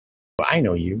Well, I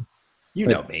know you. You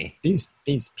know me. These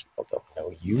people don't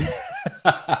know you.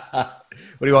 What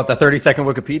do you want? The 30-second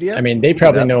Wikipedia? I mean, they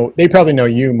probably know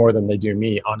you more than they do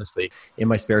me, honestly. In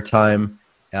my spare time,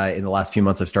 in the last few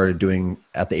months, I've started doing,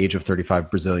 at the age of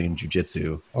 35, Brazilian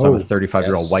jiu-jitsu. So I'm a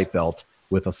 35-year-old white belt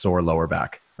with a sore lower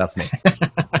back. That's me.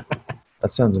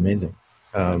 That sounds amazing.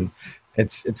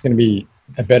 It's going to be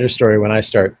a better story when I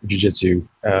start jiu-jitsu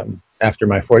after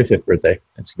my 45th birthday.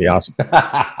 It's going to be awesome.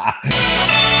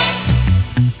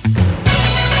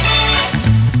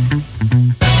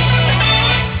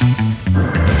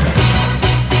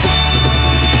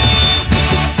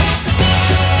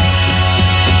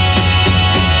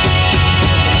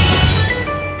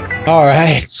 All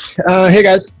right. Hey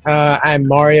guys, I'm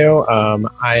Mario.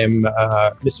 I am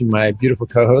missing my beautiful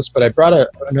co-host, but I brought a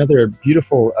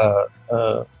beautiful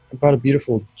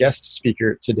guest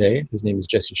speaker today. His name is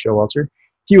Jesse Showalter.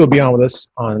 He will be on with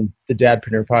us on the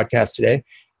DadPreneur Podcast today,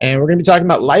 and we're going to be talking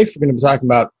about life. We're going to be talking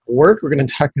about work. We're going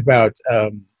to talk about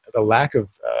the lack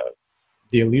of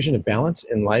the illusion of balance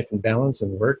in life and balance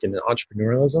and work and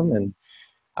entrepreneurialism. And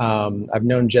I've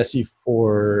known Jesse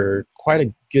for quite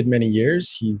a good many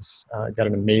years. He's got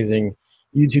an amazing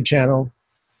YouTube channel,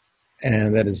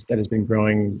 and that has been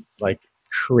growing like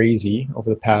crazy over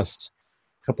the past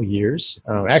couple years.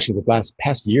 Actually, the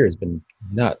past year has been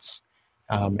nuts.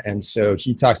 And so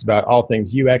he talks about all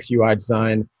things UX, UI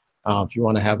design. If you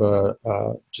want to have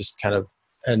just kind of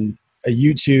a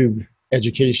YouTube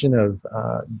education of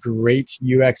great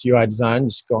UX, UI design,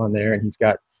 just go on there, and he's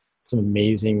got some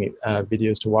amazing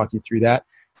videos to walk you through that.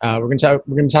 We're going to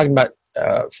be talking about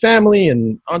family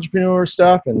and entrepreneur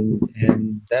stuff,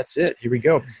 and that's it. Here we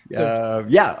go.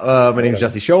 My name is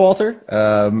Jesse Showalter.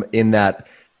 In that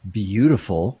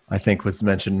beautiful, I think was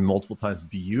mentioned multiple times,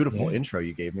 beautiful intro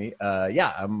you gave me.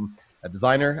 I'm a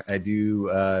designer. I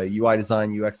do UI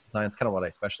design, UX design. It's kind of what I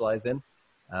specialize in.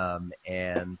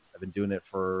 And I've been doing it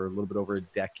for a little bit over a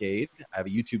decade. I have a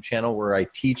YouTube channel where I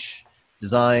teach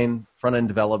design, front-end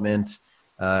development,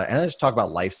 and I just talk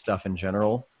about life stuff in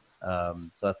general.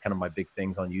 So that's kind of my big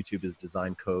things on YouTube is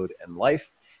design, code, and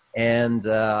life. And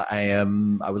I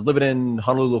was living in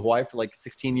Honolulu, Hawaii for like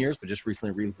 16 years, but just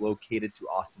recently relocated to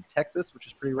Austin, Texas, which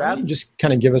is pretty rad. You just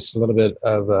kind of give us a little bit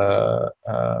of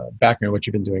background on what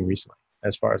you've been doing recently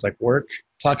as far as like work.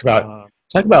 Talk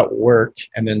about work,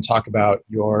 and then talk about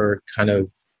your kind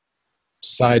of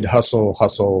side hustleness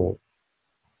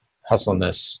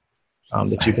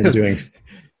that you've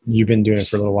been doing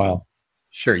for a little while.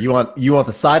 Sure. You want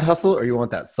the side hustle, or you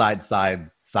want that side hustle?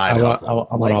 I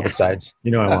want all the sides. I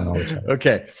want all the sides.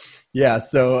 Okay. Yeah.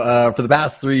 So for the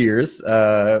past 3 years,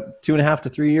 2.5 to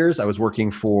 3 years, I was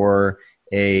working for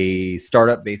a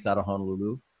startup based out of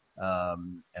Honolulu.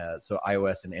 So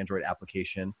iOS and Android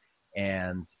application,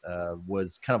 and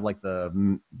was kind of like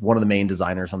one of the main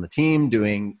designers on the team,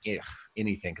 doing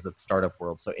anything, because it's startup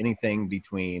world. So anything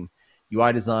between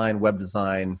UI design, web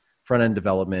design, front-end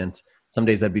development. Some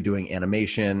days I'd be doing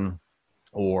animation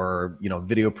or,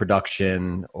 video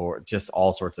production, or just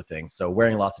all sorts of things. So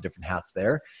wearing lots of different hats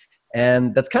there.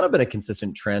 And that's kind of been a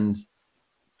consistent trend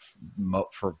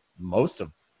for most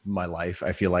of my life.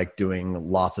 I feel like doing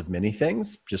lots of many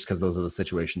things, just because those are the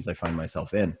situations I find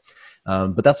myself in.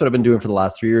 But that's what I've been doing for the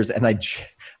last 3 years. And I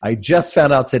just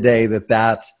found out today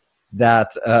that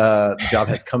job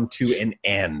has come to an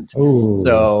end. Ooh.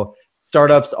 So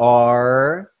startups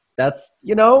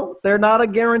they're not a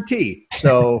guarantee.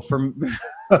 So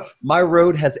my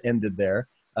road has ended there.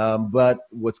 But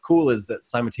what's cool is that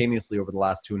simultaneously over the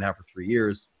last 2.5 or 3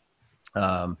 years,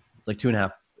 it's like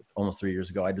 2.5, almost 3 years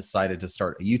ago, I decided to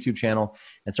start a YouTube channel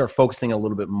and start focusing a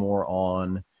little bit more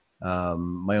on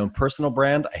my own personal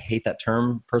brand. I hate that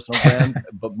term, personal brand,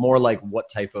 but more like what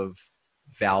type of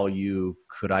value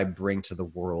could I bring to the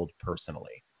world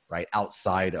personally, right?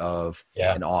 Outside of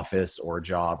an office or a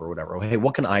job or whatever. Hey,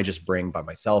 what can I just bring by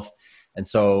myself? And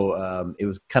so it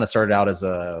was kind of started out as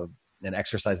an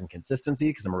exercise in consistency,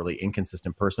 because I'm a really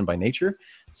inconsistent person by nature.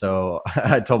 So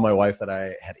I told my wife that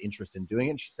I had interest in doing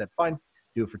it. And she said, fine,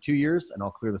 do it for 2 years and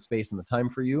I'll clear the space and the time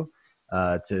for you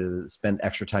to spend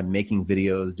extra time making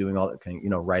videos, doing all that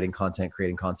kind of, writing content,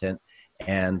 creating content.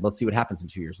 And let's see what happens in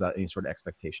 2 years without any sort of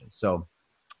expectation. So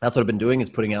that's what I've been doing, is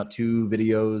putting out 2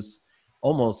 videos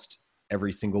almost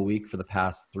every single week for the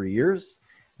past 3 years.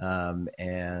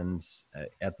 And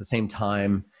at the same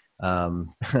time, I've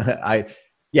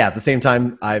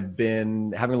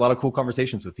been having a lot of cool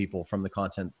conversations with people from the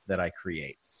content that I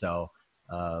create. So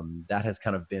that has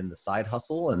kind of been the side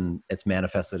hustle, and it's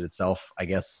manifested itself, I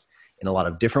guess, in a lot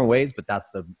of different ways, but that's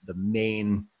the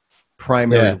main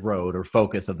primary road or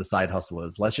focus of the side hustle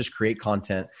is. Let's just create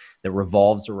content that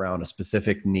revolves around a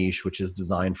specific niche, which is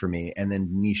designed for me, and then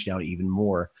niche down even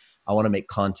more. I want to make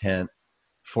content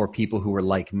for people who were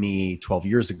like me 12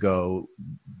 years ago,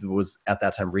 was at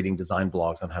that time reading design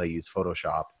blogs on how to use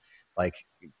Photoshop. Like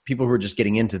people who are just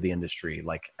getting into the industry,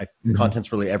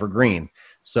 content's really evergreen.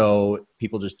 So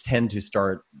people just tend to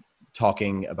start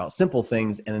talking about simple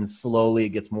things, and then slowly it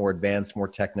gets more advanced, more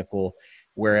technical.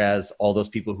 Whereas all those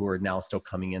people who are now still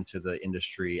coming into the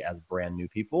industry as brand new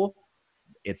people,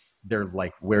 they're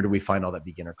like, where do we find all that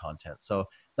beginner content? So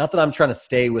not that I'm trying to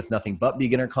stay with nothing but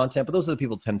beginner content, but those are the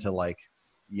people who tend to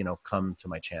come to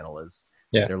my channel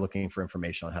they're looking for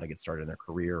information on how to get started in their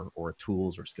career or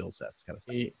tools or skill sets kind of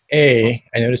stuff. I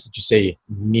noticed that you say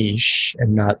niche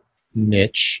and not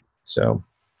niche. So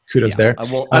kudos there.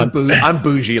 Well, I'm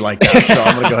bougie like that, so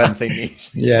I'm going to go ahead and say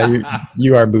niche. Yeah,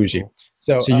 you are bougie.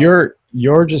 So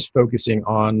you're just focusing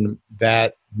on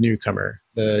that newcomer,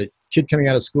 the kid coming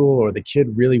out of school, or the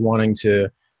kid really wanting to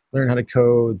learn how to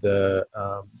code, the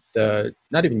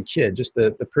not even kid, just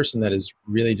the person that is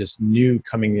really just new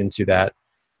coming into that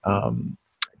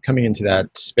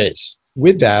space.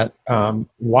 With that,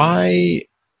 why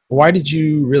did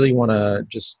you really want to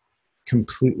just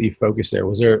completely focus there?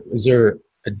 Is there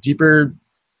a deeper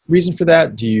reason for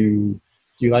that? Do you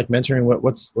like mentoring?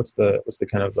 What's the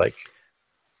kind of like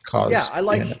cause? Yeah, I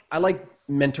like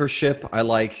mentorship. I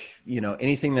like,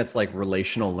 anything that's like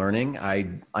relational learning.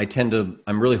 I'm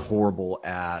really horrible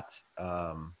at,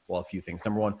 a few things.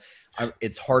 Number one,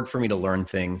 it's hard for me to learn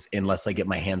things unless I get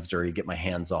my hands dirty, get my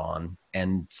hands on,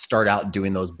 and start out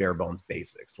doing those bare bones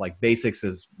basics. Like basics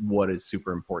is what is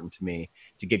super important to me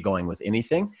to get going with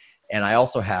anything. And I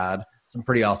also had some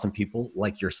pretty awesome people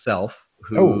like yourself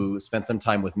who spent some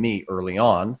time with me early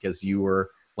on, because you were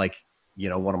like,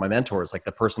 one of my mentors, like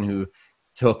the person who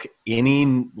took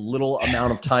any little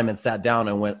amount of time and sat down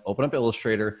and went, open up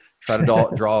Illustrator, try to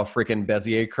draw a freaking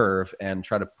Bezier curve and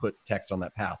try to put text on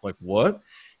that path. Like what?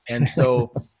 And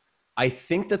so I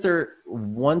think that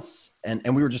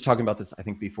and we were just talking about this, I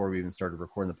think before we even started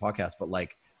recording the podcast, but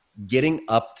like getting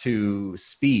up to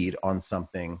speed on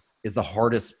something is the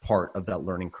hardest part of that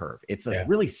learning curve. It's a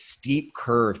really steep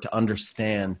curve to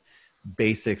understand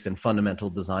basics and fundamental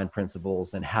design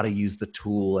principles and how to use the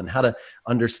tool and how to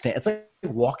understand. It's like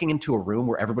walking into a room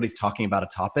where everybody's talking about a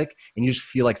topic and you just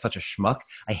feel like such a schmuck.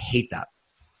 I hate that.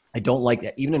 I don't like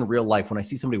that. Even in real life, when I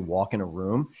see somebody walk in a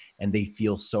room and they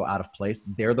feel so out of place,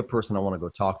 they're the person I want to go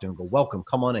talk to and go, welcome,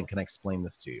 come on in. Can I explain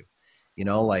this to you? And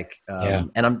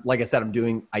I'm, like I said, I'm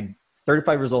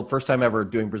 35 years old, first time ever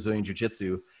doing Brazilian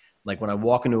Jiu-Jitsu. Like when I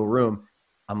walk into a room,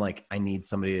 I'm like, I need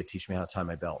somebody to teach me how to tie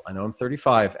my belt. I know I'm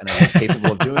 35 and I'm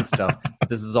capable of doing stuff, but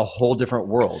this is a whole different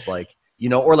world. Like,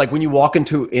 or like when you walk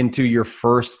into your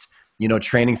first,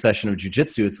 training session of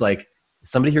jiu-jitsu, it's like,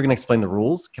 is somebody here going to explain the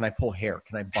rules? Can I pull hair?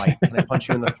 Can I bite? Can I punch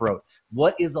you in the throat?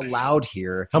 What is allowed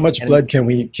here? How much blood can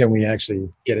we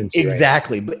actually get into?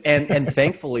 Exactly. But and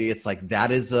thankfully it's like,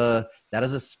 that is a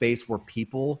space where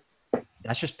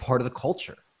that's just part of the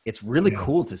culture. It's really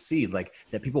cool to see like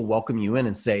that people welcome you in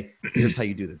and say, here's how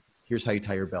you do this. Here's how you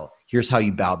tie your belt. Here's how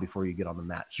you bow before you get on the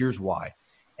mat. Here's why.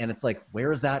 And it's like,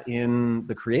 where is that in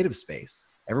the creative space?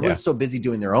 Everybody's so busy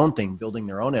doing their own thing, building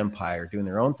their own empire, doing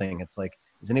their own thing. It's like,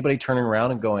 is anybody turning around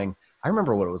and going, I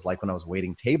remember what it was like when I was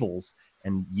waiting tables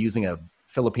and using a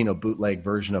Filipino bootleg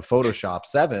version of Photoshop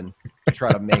 7 to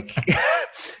try to make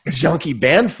junky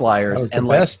band flyers.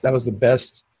 That was the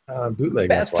best bootleg.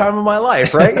 Best time of my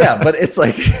life, right? Yeah. But it's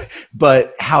like,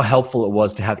 but how helpful it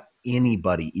was to have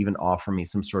anybody even offer me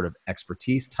some sort of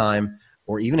expertise, time,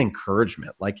 or even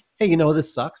encouragement. Like, hey,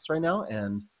 this sucks right now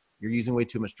and you're using way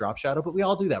too much drop shadow, but we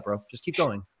all do that, bro. Just keep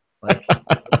going. Like,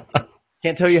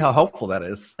 can't tell you how helpful that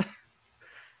is.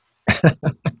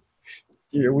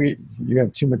 You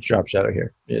have too much drop shadow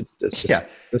here. Let's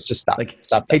just stop. Like,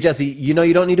 stop that. Hey Jesse, you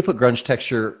don't need to put grunge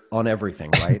texture on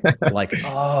everything, right? Like,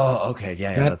 oh, okay,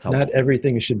 that's helpful. Not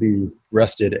everything should be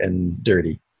rusted and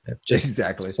dirty.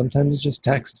 Exactly. Sometimes just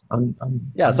text.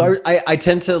 So I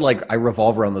tend to I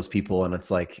revolve around those people, and it's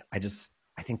like I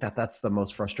think that's the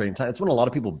most frustrating time. It's when a lot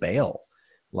of people bail.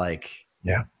 Like,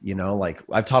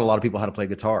 I've taught a lot of people how to play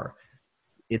guitar.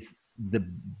 It's the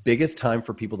biggest time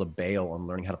for people to bail on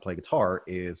learning how to play guitar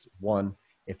is, one,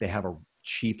 if they have a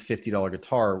cheap $50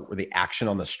 guitar where the action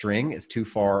on the string is too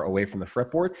far away from the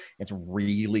fretboard, it's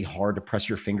really hard to press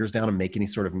your fingers down and make any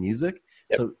sort of music.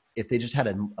 Yep. So if they just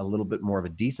had a little bit more of a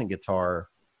decent guitar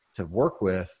to work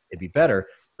with, it'd be better.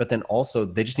 But then also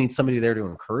they just need somebody there to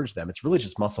encourage them. It's really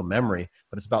just muscle memory,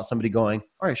 but it's about somebody going,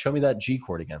 all right, show me that G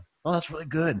chord again. Oh, that's really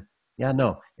good. yeah,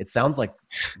 no, it sounds like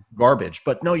garbage,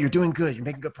 but no, you're doing good. You're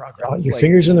making good progress. Oh, your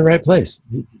fingers in the right place.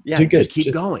 Yeah, Do good. just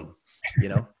keep going, you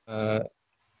know?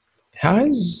 How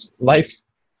has life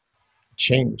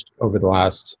changed over the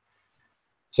last,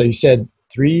 so you said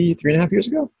 3.5 years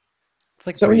ago? It's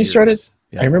like Is that 3 when you started? years.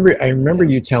 Yeah. I remember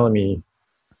you telling me,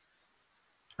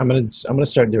 I'm gonna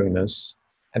start doing this.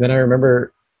 And then I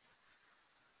remember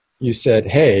you said,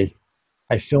 hey,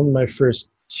 I filmed my first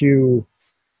 2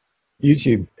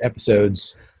 YouTube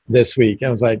episodes this week. I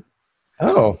was like,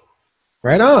 oh,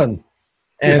 right on.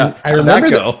 And Yeah. How'd that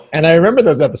go? I remember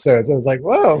those episodes. I was like,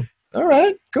 whoa, all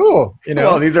right, cool. You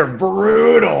know, Whoa, these are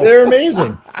brutal. they're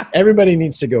amazing. Everybody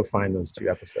needs to go find those 2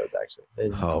 episodes. Actually, they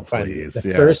need Oh, to find please.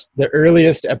 the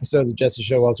earliest episodes of Jesse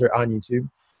Showalter on YouTube.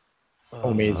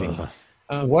 Amazing.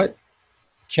 What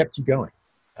kept you going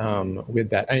with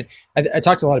that? I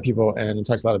talked to a lot of people, and I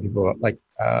talked to a lot of people like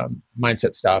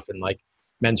mindset stuff and like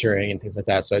mentoring and things like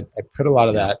that. So I put a lot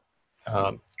of that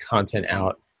content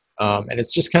out, and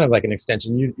it's just kind of like an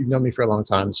extension. You've known me for a long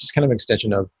time. It's just kind of an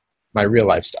extension of my real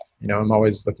life stuff. You know, I'm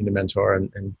always looking to mentor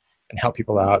and help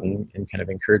people out and kind of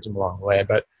encourage them along the way.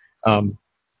 But a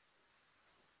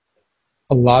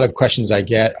lot of questions I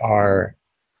get are,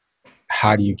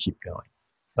 how do you keep going?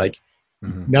 Like,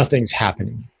 nothing's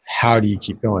happening. How do you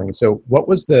keep going? So what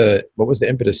was the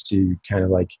impetus to kind of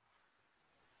like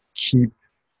keep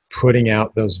putting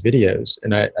out those videos?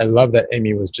 And I love that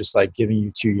Amy was just like giving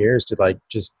you 2 years to like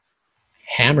just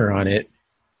hammer on it.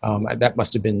 That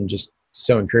must have been just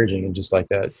so encouraging, and just like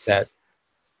that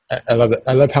I love it.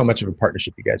 I love how much of a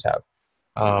partnership you guys have.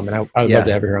 And I would love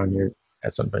to have her on here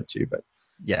at some point too. But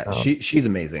yeah, she's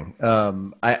amazing.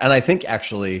 I think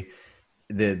actually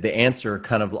the answer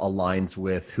kind of aligns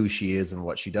with who she is and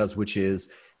what she does, which is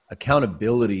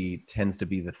accountability tends to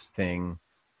be the thing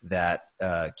that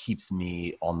keeps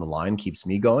me on the line, keeps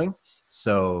me going.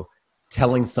 So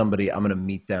telling somebody I'm going to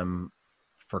meet them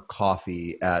for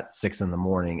coffee at 6 a.m.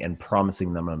 and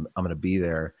promising them I'm going to be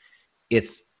there,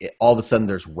 all of a sudden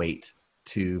there's weight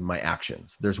to my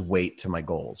actions. There's weight to my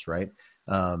goals, right?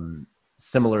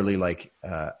 Similarly, like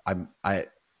I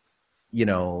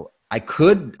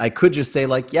could just say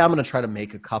like, yeah, I'm going to try to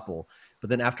make a couple, but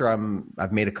then after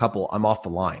I've made a couple, I'm off the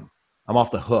line. I'm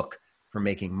off the hook for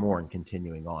making more and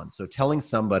continuing on. So telling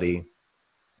somebody,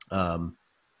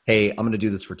 hey, I'm going to do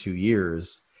this for 2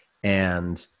 years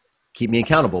and keep me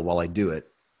accountable while I do it.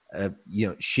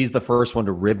 She's the first one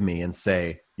to rib me and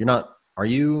say, are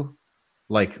you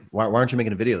like, why aren't you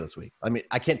making a video this week? I mean,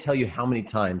 I can't tell you how many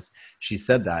times she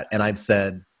said that. And I've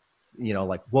said,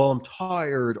 like, well, I'm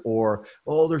tired, or,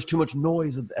 oh, there's too much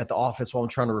noise at the office while I'm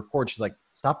trying to record. She's like,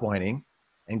 stop whining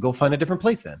and go find a different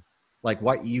place then. Like,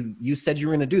 what you said you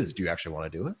were going to do this. Do you actually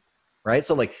want to do it? Right.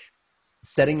 So like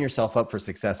setting yourself up for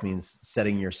success means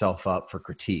setting yourself up for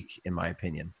critique, in my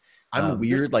opinion. I'm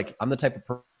weird. Like I'm the type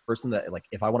of person that like,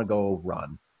 if I want to go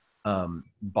run,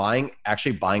 buying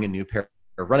a new pair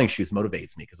of running shoes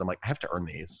motivates me, because I'm like, I have to earn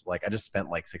these. Like I just spent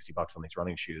like $60 on these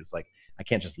running shoes. Like I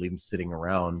can't just leave them sitting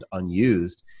around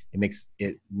unused. It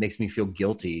makes me feel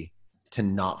guilty to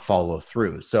not follow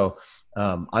through. So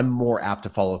I'm more apt to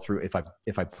follow through if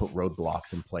I put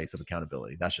roadblocks in place of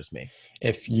accountability. That's just me.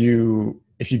 If you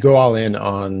go all in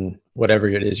on whatever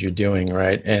it is you're doing,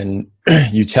 right, and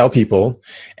you tell people,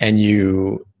 and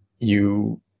you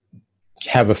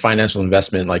have a financial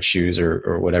investment like shoes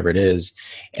or whatever it is,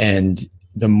 and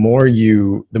the more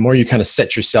you kind of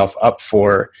set yourself up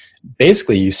for,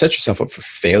 basically you set yourself up for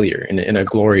failure in a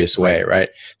glorious way, right?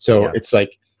 So it's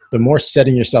like the more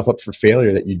setting yourself up for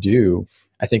failure that you do,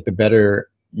 I think the better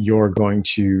you're going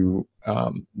to,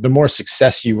 the more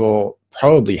success you will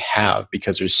probably have,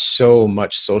 because there's so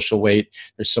much social weight,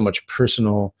 there's so much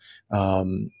personal,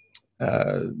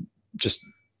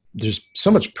 there's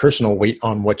so much personal weight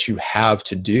on what you have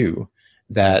to do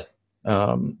that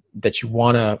that you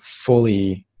want to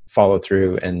fully follow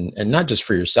through, and not just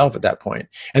for yourself at that point.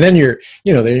 And then you're 2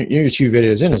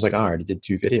 videos in, it's like, oh, I already did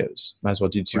 2 videos, might as well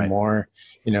do 2 more,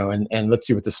 and let's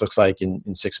see what this looks like in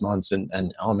 6 months.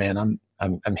 And oh man, I'm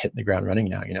hitting the ground running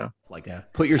now, like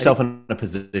put yourself in a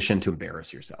position to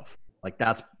embarrass yourself. Like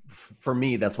that's, for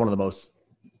me, that's one of the most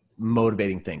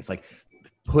motivating things. Like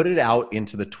put it out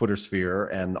into the Twitter sphere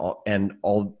and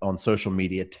all on social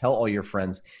media. Tell all your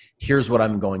friends, here's what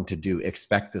I'm going to do.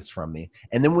 Expect this from me.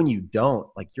 And then when you don't,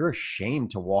 like, you're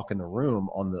ashamed to walk in the room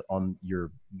on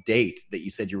your date that you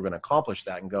said you were going to accomplish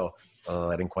that and go, oh,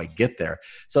 I didn't quite get there.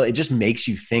 So it just makes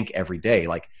you think every day.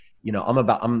 Like,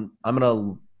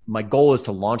 my goal is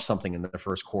to launch something in the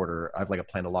first quarter. I have like a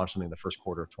plan to launch something in the first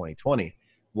quarter of 2020.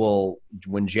 Well,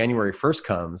 when January 1st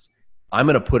comes, I'm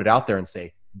going to put it out there and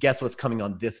say, guess what's coming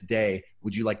on this day?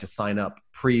 Would you like to sign up?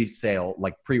 Pre-sale,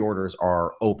 like pre-orders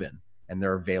are open and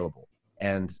they're available.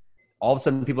 And all of a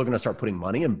sudden people are going to start putting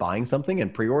money and buying something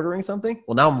and pre-ordering something.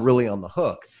 Well, now I'm really on the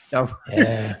hook now,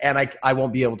 and I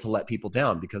won't be able to let people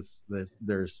down because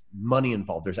there's money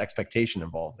involved. There's expectation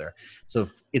involved there. So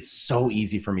it's so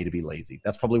easy for me to be lazy.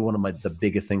 That's probably one of the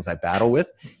biggest things I battle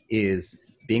with is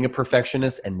being a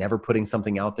perfectionist and never putting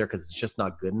something out there because it's just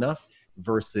not good enough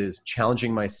versus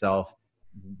challenging myself,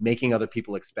 making other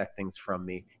people expect things from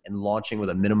me and launching with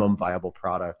a minimum viable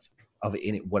product of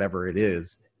whatever it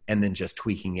is, and then just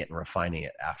tweaking it and refining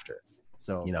it after.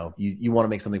 So, you want to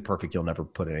make something perfect, you'll never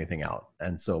put anything out.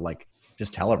 And so like,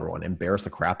 just tell everyone, embarrass the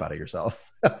crap out of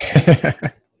yourself. That's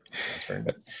very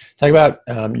good. Talk about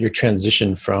your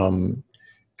transition from,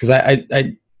 because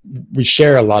we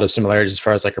share a lot of similarities as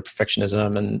far as like our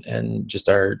perfectionism and just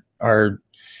our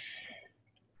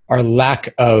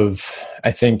lack of,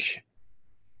 I think,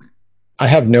 I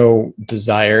have no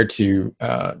desire to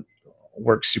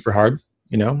work super hard,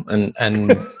 and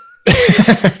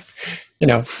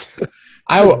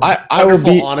I will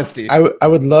be honesty. I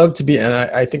would love to be, and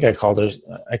I think I called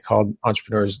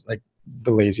entrepreneurs like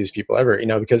the laziest people ever,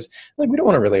 because like we don't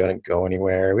want to really want to go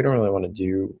anywhere. We don't really want to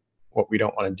do what we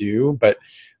don't want to do. But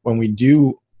when we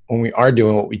are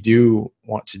doing what we do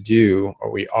want to do,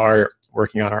 or we are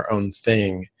working on our own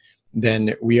thing,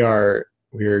 then we're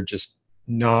just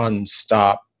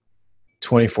nonstop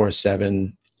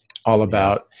 24/7, all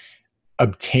about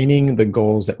obtaining the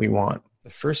goals that we want.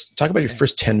 Talk about your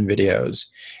first 10 videos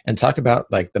and talk about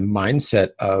like the mindset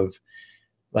of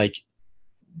like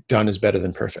done is better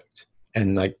than perfect,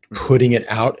 and like putting it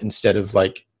out instead of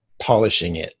like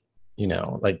polishing it,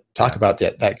 like talk about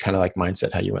that kind of like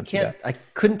mindset, how you went through that. I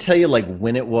couldn't tell you like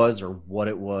when it was or what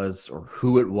it was or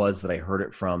who it was that I heard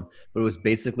it from, but it was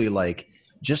basically like,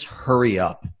 just hurry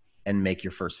up and make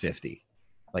your first 50.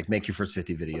 Like make your first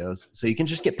 50 videos so you can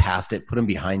just get past it, put them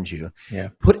behind you. Yeah.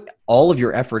 Put all of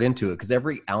your effort into it, because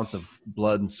every ounce of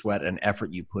blood and sweat and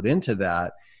effort you put into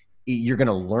that, you're going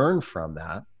to learn from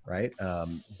that, right?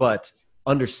 But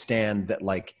understand that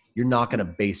like you're not going to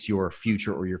base your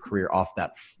future or your career off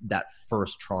that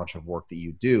first tranche of work that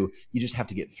you do. You just have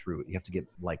to get through it. You have to get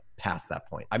like past that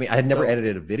point. I mean, I had never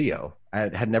edited a video. I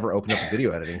had never opened up a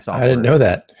video editing software. I didn't know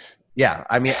that. Yeah.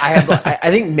 I mean, I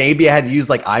think maybe I had to use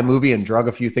like iMovie and drug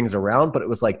a few things around, but it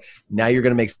was like, now you're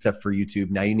going to make stuff for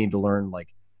YouTube. Now you need to learn like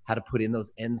how to put in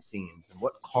those end scenes and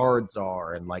what cards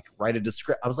are and like write a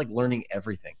description. I was like learning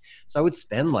everything. So I would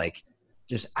spend like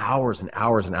just hours and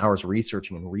hours and hours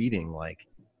researching and reading, like,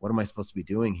 what am I supposed to be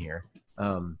doing here?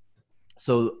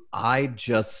 So I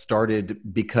just started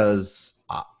because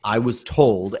I was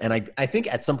told, and I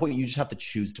think at some point you just have to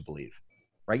choose to believe.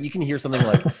 Right? You can hear something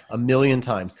like a million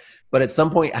times, but at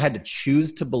some point I had to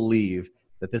choose to believe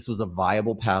that this was a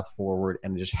viable path forward,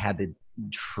 and just had to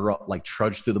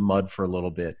trudge through the mud for a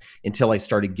little bit until I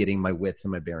started getting my wits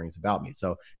and my bearings about me.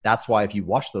 So that's why if you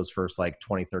watch those first like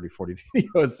 20, 30, 40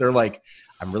 videos, they're like,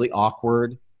 I'm really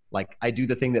awkward. Like I do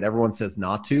the thing that everyone says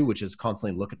not to, which is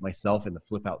constantly look at myself in the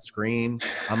flip out screen.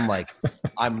 I'm like,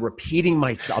 I'm repeating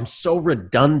myself. I'm so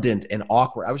redundant and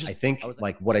awkward. I think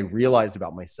what I realized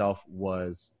about myself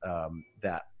was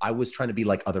that I was trying to be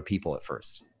like other people at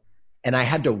first, and I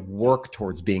had to work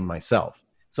towards being myself.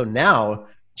 So now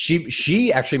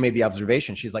she actually made the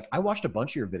observation. She's like, I watched a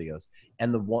bunch of your videos,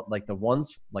 and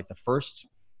the first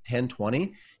 10,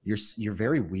 20, you're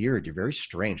very weird. You're very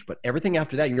strange. But everything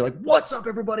after that, you're like, what's up,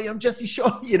 everybody? I'm Jesse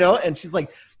Showalter, And she's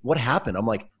like, what happened? I'm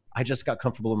like, I just got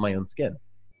comfortable in my own skin.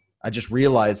 I just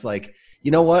realized like, you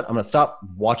know what? I'm going to stop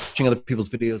watching other people's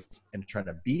videos and trying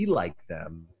to be like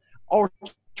them, or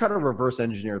try to reverse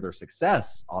engineer their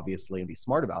success, obviously, and be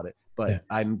smart about it. But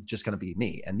I'm just going to be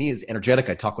me. And me is energetic.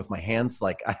 I talk with my hands.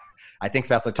 Like I think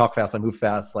fast, I talk fast, I move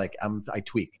fast. Like I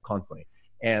tweak constantly.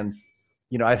 And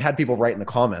I've had people write in the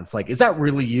comments, like, is that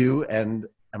really you? And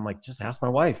I'm like, just ask my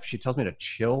wife. She tells me to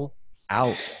chill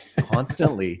out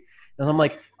constantly. And I'm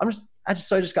like, I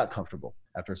just got comfortable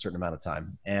after a certain amount of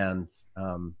time. And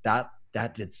that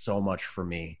did so much for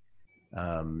me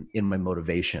in my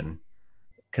motivation.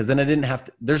 Cause then I didn't have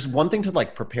to, there's one thing to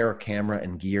like prepare a camera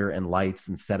and gear and lights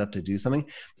and set up to do something.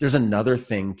 There's another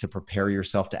thing to prepare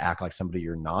yourself to act like somebody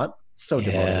you're not. It's so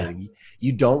demotivating.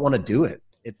 You don't want to do it.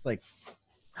 It's like,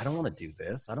 I don't want to do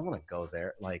this. I don't want to go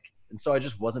there. And so I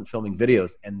just wasn't filming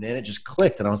videos, and then it just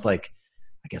clicked, and I was like,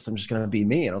 I guess I'm just going to be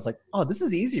me. And I was like, oh, this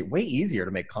is easier, way easier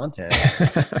to make content.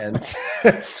 And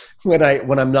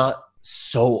when I'm not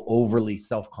so overly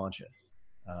self-conscious.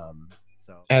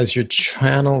 So as your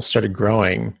channel started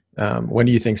growing, when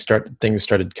do you think things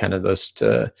started kind of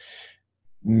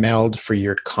meld for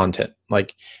your content?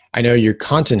 Like, I know your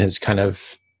content has kind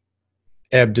of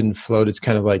ebbed and flowed. It's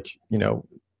kind of like,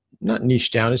 not niche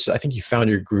down. It's just, I think you found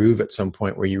your groove at some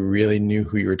point where you really knew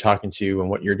who you were talking to and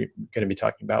what you're going to be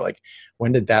talking about. Like,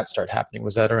 when did that start happening?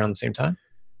 Was that around the same time?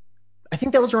 I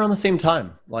think that was around the same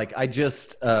time. Like I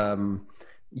just,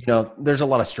 there's a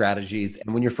lot of strategies.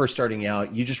 And when you're first starting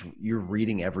out, you're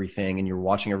reading everything and you're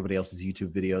watching everybody else's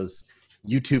YouTube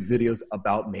videos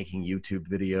about making YouTube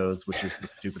videos, which is the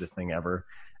stupidest thing ever.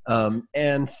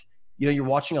 And you're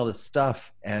watching all this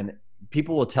stuff and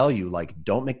people will tell you like,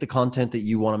 don't make the content that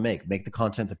you want to make the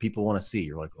content that people want to see.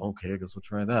 You're like, okay, I guess we'll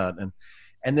try that.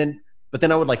 But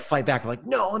then I would like fight back. I'm like,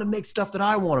 no, I want to make stuff that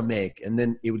I want to make. And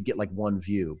then it would get like one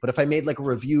view. But if I made like a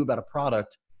review about a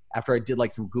product after I did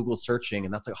like some Google searching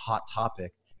and that's a hot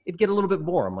topic, it'd get a little bit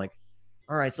more. I'm like,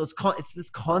 all right. So it's this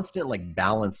constant like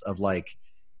balance of like,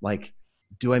 am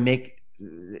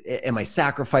I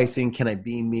sacrificing? Can I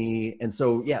be me? And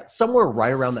so, yeah, somewhere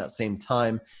right around that same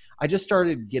time, I just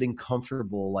started getting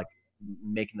comfortable, like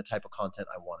making the type of content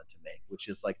I wanted to make, which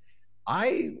is like,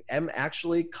 I am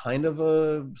actually kind of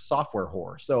a software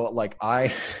whore. So like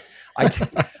I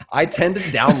tend to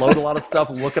download a lot of stuff,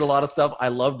 look at a lot of stuff. I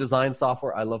love design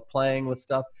software. I love playing with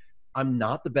stuff. I'm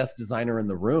not the best designer in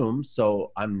the room,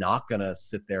 so I'm not going to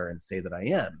sit there and say that I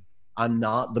am. I'm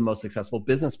not the most successful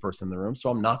business person in the room,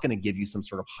 so I'm not going to give you some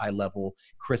sort of high-level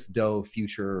Chris Do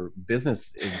future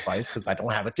business advice because I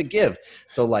don't have it to give.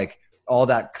 So like all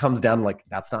that comes down to like,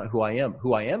 that's not who I am.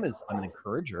 Who I am is I'm an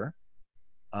encourager.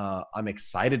 I'm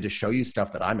excited to show you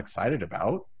stuff that I'm excited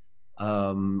about.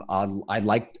 I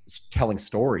like telling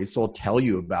stories, so I'll tell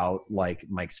you about like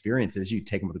my experiences. You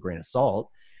take them with a grain of salt.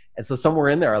 And so somewhere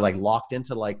in there, I like locked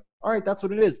into like, all right, that's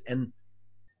what it is. And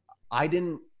I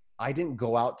didn't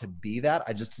go out to be that.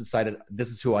 I just decided this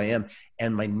is who I am.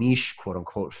 And my niche, quote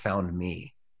unquote, found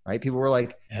me, right? People were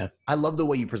like, yeah, I love the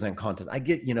way you present content. I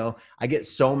get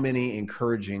so many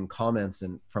encouraging comments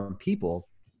from people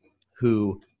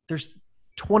who there's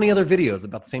 20 other videos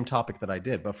about the same topic that I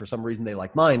did, but for some reason they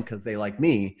like mine because they like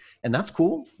me. And that's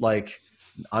cool. Like,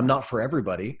 I'm not for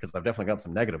everybody because I've definitely got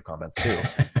some negative comments too.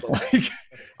 But like,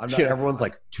 I'm not, everyone's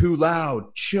like, too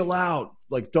loud, chill out.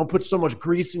 Like, don't put so much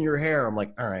grease in your hair. I'm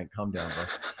like, all right, calm down, bro.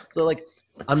 So like,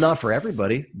 I'm not for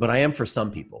everybody, but I am for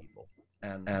some people.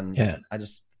 And yeah, I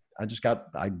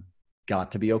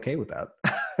got to be okay with that.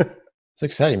 It's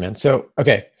exciting, man. So,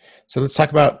 okay. So let's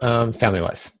talk about family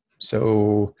life.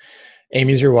 So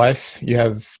Amy's your wife. You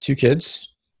have 2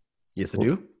 kids. Yes, I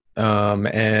do.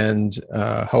 And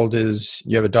how old is,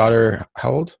 you have a daughter,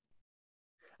 how old?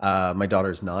 My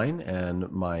daughter's 9 and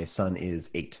my son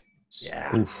is 8.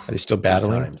 Yeah. Oof, are they still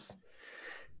battling?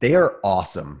 They are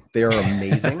awesome. They are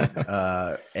amazing.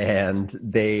 And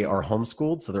they are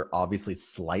homeschooled. So they're obviously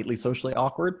slightly socially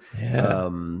awkward. Yeah.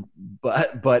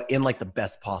 But in like the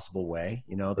best possible way,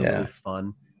 they're really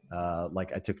fun.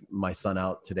 Like I took my son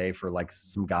out today for like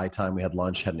some guy time. We had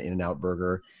lunch, had an In-N-Out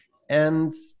burger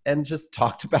and just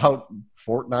talked about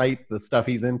Fortnite, the stuff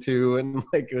he's into. And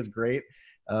like, it was great.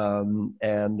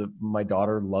 And my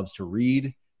daughter loves to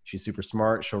read. She's super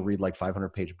smart. She'll read like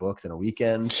 500-page books in a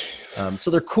weekend. So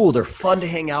they're cool. They're fun to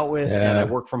hang out with. Yeah. And I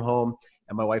work from home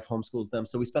and my wife homeschools them.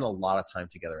 So we spend a lot of time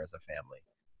together as a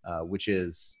family, which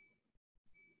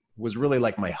was really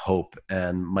like my hope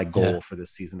and my goal for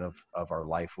this season of our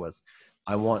life was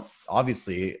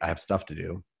obviously I have stuff to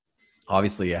do.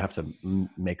 Obviously I have to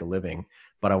make a living,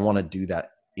 but I want to do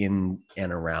that in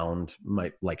and around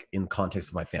in context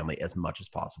of my family as much as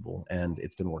possible. And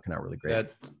it's been working out really great.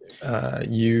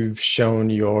 You've shown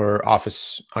your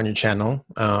office on your channel.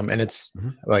 And it's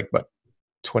like what,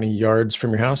 20 yards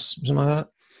from your house or something like that?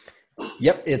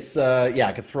 Yep. It's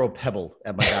I could throw a pebble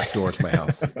at my back door to my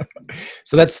house.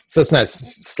 So that's nice.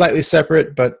 Slightly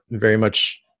separate, but very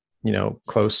much,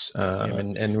 close.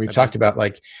 And we've talked about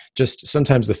like, just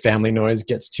sometimes the family noise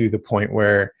gets to the point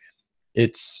where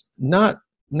it's not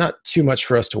too much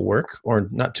for us to work or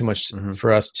not too much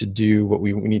for us to do what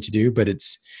we need to do, but it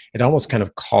almost kind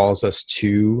of calls us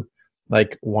to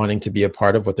like wanting to be a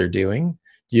part of what they're doing.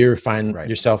 Do you ever find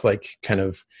yourself like kind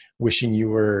of wishing you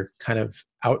were kind of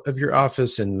out of your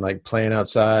office and like playing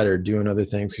outside or doing other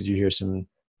things because you hear some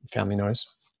family noise?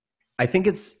 I think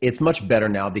it's much better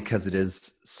now because it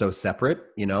is so separate,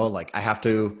 like I have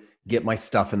to get my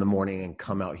stuff in the morning and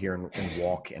come out here and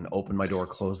walk and open my door,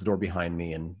 close the door behind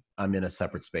me, and I'm in a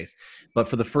separate space. But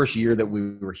for the first year that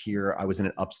we were here, I was in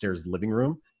an upstairs living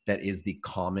room that is the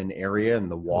common area and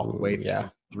the walkway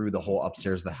through the whole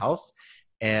upstairs of the house.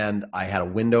 And I had a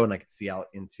window and I could see out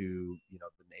into,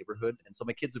 the neighborhood. And so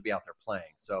my kids would be out there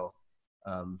playing. So,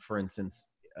 for instance,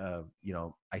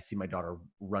 I see my daughter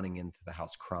running into the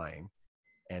house crying,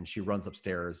 and she runs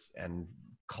upstairs and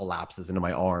collapses into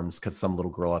my arms because some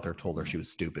little girl out there told her she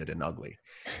was stupid and ugly.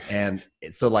 And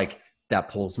so like that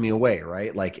pulls me away,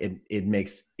 right? Like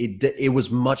it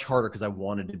was much harder because I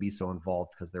wanted to be so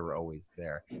involved because they were always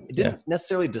there. It didn't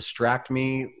necessarily distract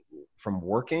me from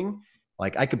working.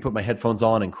 Like I could put my headphones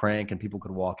on and crank and people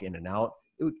could walk in and out.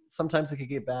 Sometimes it could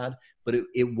get bad, but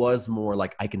it was more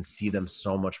like I can see them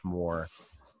so much more.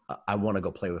 I want to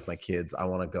go play with my kids. I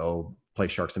want to go play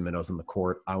sharks and minnows in the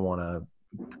court. I want to,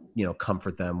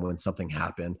 comfort them when something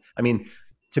happened. I mean,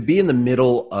 to be in the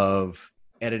middle of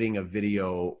editing a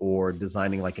video or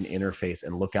designing like an interface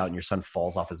and look out and your son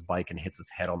falls off his bike and hits his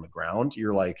head on the ground,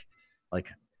 you're like,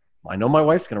 I know my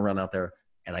wife's going to run out there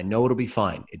and I know it'll be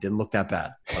fine. It didn't look that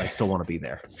bad, but I still want to be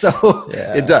there. So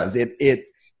It does.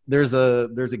 There's a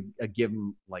give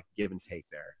and take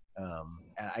there.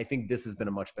 And I think this has been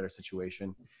a much better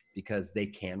situation because they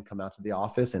can come out to the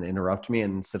office and interrupt me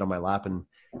and sit on my lap. And,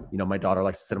 my daughter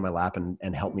likes to sit on my lap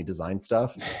and help me design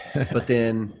stuff, but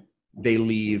then they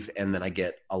leave and then I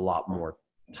get a lot more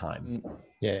time.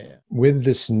 Yeah. With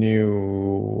this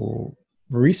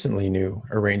recently new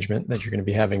arrangement that you're going to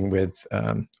be having with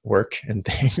work and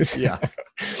things. Yeah.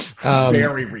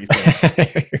 Very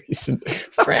recent. Recent.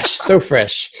 Fresh. So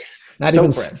fresh. Not even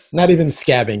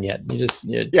scabbing yet.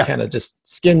 You kind of just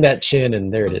skin that chin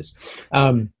and there it is.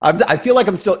 I feel like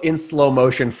I'm still in slow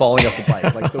motion falling off the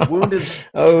bike. Like the wound is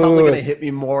probably going to hit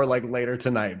me more like later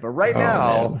tonight. But right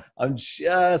now, man. I'm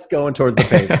just going towards the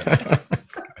pavement.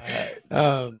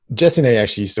 Jesse and I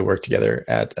actually used to work together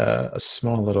at a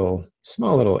small little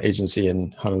agency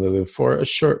in Honolulu for a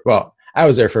short. Well, I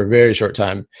was there for a very short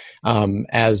time,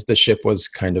 as the ship was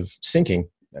kind of sinking.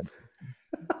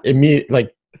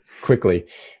 Quickly.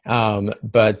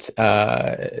 But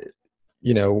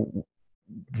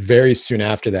very soon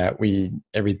after that,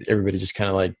 everybody just kind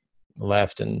of like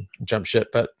left and jumped ship.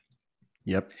 But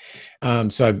yep.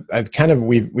 So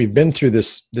we've been through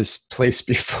this place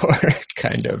before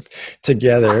kind of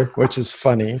together, which is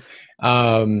funny.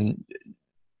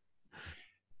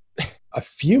 A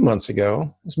few months ago,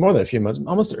 it was more than a few months,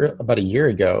 almost about a year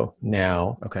ago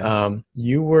now. Okay.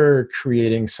 You were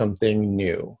creating something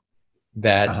new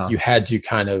that you had to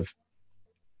kind of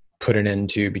put an end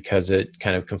to because it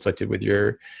kind of conflicted with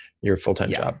your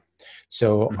full-time job.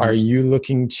 So are you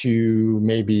looking to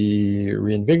maybe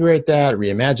reinvigorate that,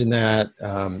 reimagine that?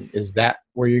 Is that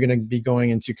where you're going to be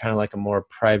going into kind of like a more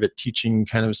private teaching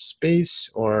kind of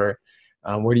space, or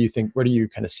where do you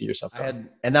kind of see yourself going?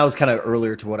 And that was kind of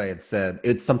earlier to what I had said.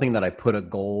 It's something that I put a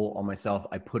goal on myself.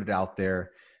 I put it out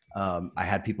there. I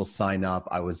had people sign up.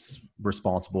 I was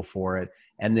responsible for it.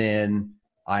 And then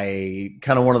I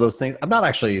kind of one of those things. I'm not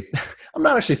actually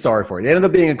sorry for it. It ended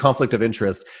up being a conflict of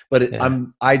interest, but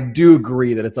I do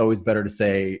agree that it's always better to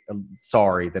say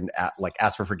sorry than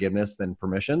ask for forgiveness than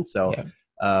permission. So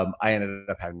I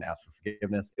ended up having to ask for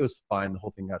forgiveness. It was fine. The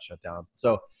whole thing got shut down.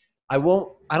 So I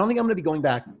don't think I'm going to be going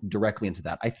back directly into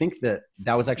that. I think that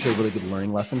was actually a really good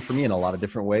learning lesson for me in a lot of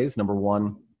different ways. Number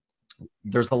one,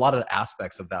 there's a lot of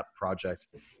aspects of that project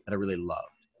that I really loved.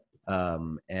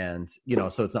 And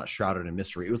so it's not shrouded in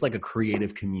mystery. It was like a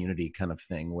creative community kind of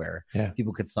thing where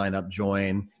people could sign up,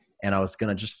 join, and I was going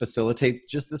to just facilitate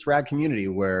just this rad community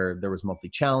where there was monthly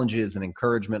challenges and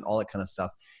encouragement, all that kind of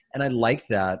stuff. And I like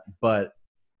that. But,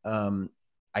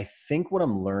 I think what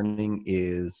I'm learning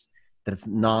is that it's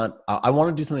not, I want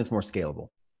to do something that's more scalable.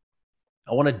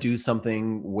 I want to do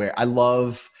something where I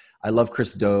love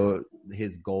Chris Do,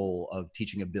 his goal of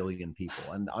teaching 1 billion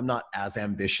people. And I'm not as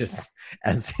ambitious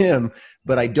as him,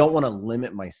 but I don't want to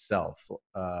limit myself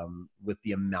with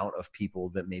the amount of people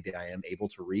that maybe I am able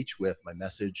to reach with my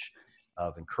message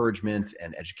of encouragement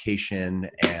and education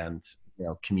and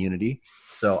community.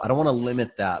 So I don't want to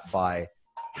limit that by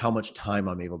how much time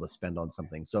I'm able to spend on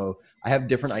something. So I have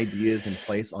different ideas in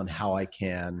place on how I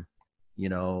can,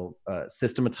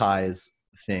 systematize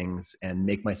things and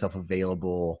make myself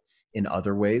available in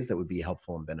other ways that would be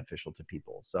helpful and beneficial to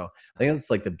people. So I think that's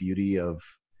like the beauty of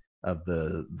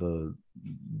the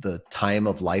time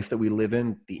of life that we live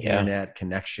in, the internet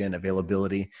connection,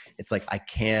 availability. It's like I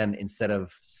can, instead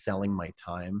of selling my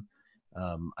time,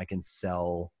 I can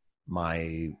sell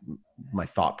my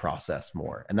thought process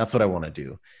more. And that's what I want to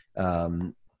do.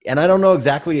 And I don't know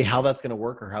exactly how that's going to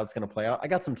work or how it's going to play out. I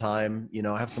got some time,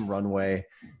 I have some runway,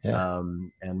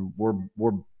 and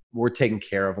we're taken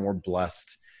care of, and we're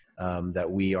blessed that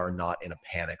we are not in a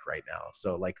panic right now.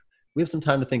 So like we have some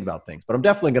time to think about things, but I'm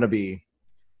definitely going to be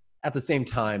at the same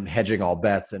time hedging all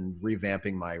bets and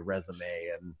revamping my resume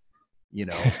and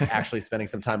actually spending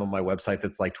some time on my website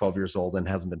that's like 12 years old and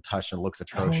hasn't been touched and looks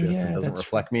atrocious and doesn't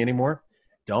reflect me anymore,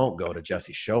 don't go to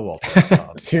Jesse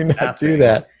Showalter. Do not do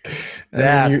that.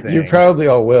 You probably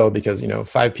all will, because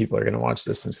 5 people are going to watch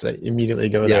this and say immediately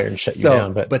go there and shut you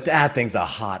down. But that thing's a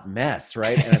hot mess,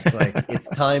 right? And it's like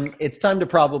it's time to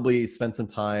probably spend some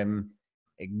time,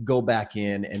 go back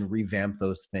in and revamp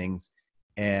those things,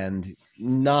 and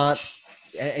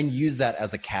use that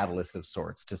as a catalyst of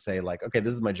sorts to say like, okay,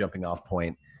 this is my jumping off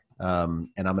point. And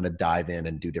I'm going to dive in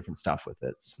and do different stuff with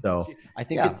it. So I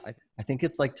think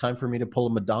it's like time for me to pull a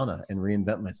Madonna and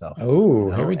reinvent myself.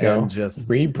 Oh, here we go. And just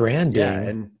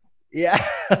rebranding.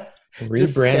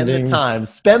 Rebranding.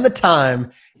 Spend the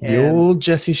time. The old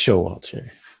Jesse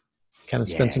Showalter. Kind of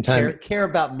spend some time. Care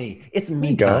about me. It's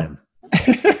me time.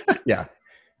 Yeah.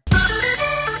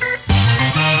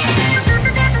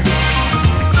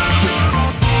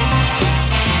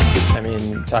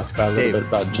 Talked about a little bit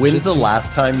about jiu-jitsu. When's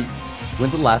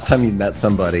the last time you met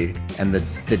somebody and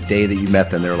the day that you met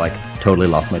them, they were like, totally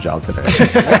lost my job today?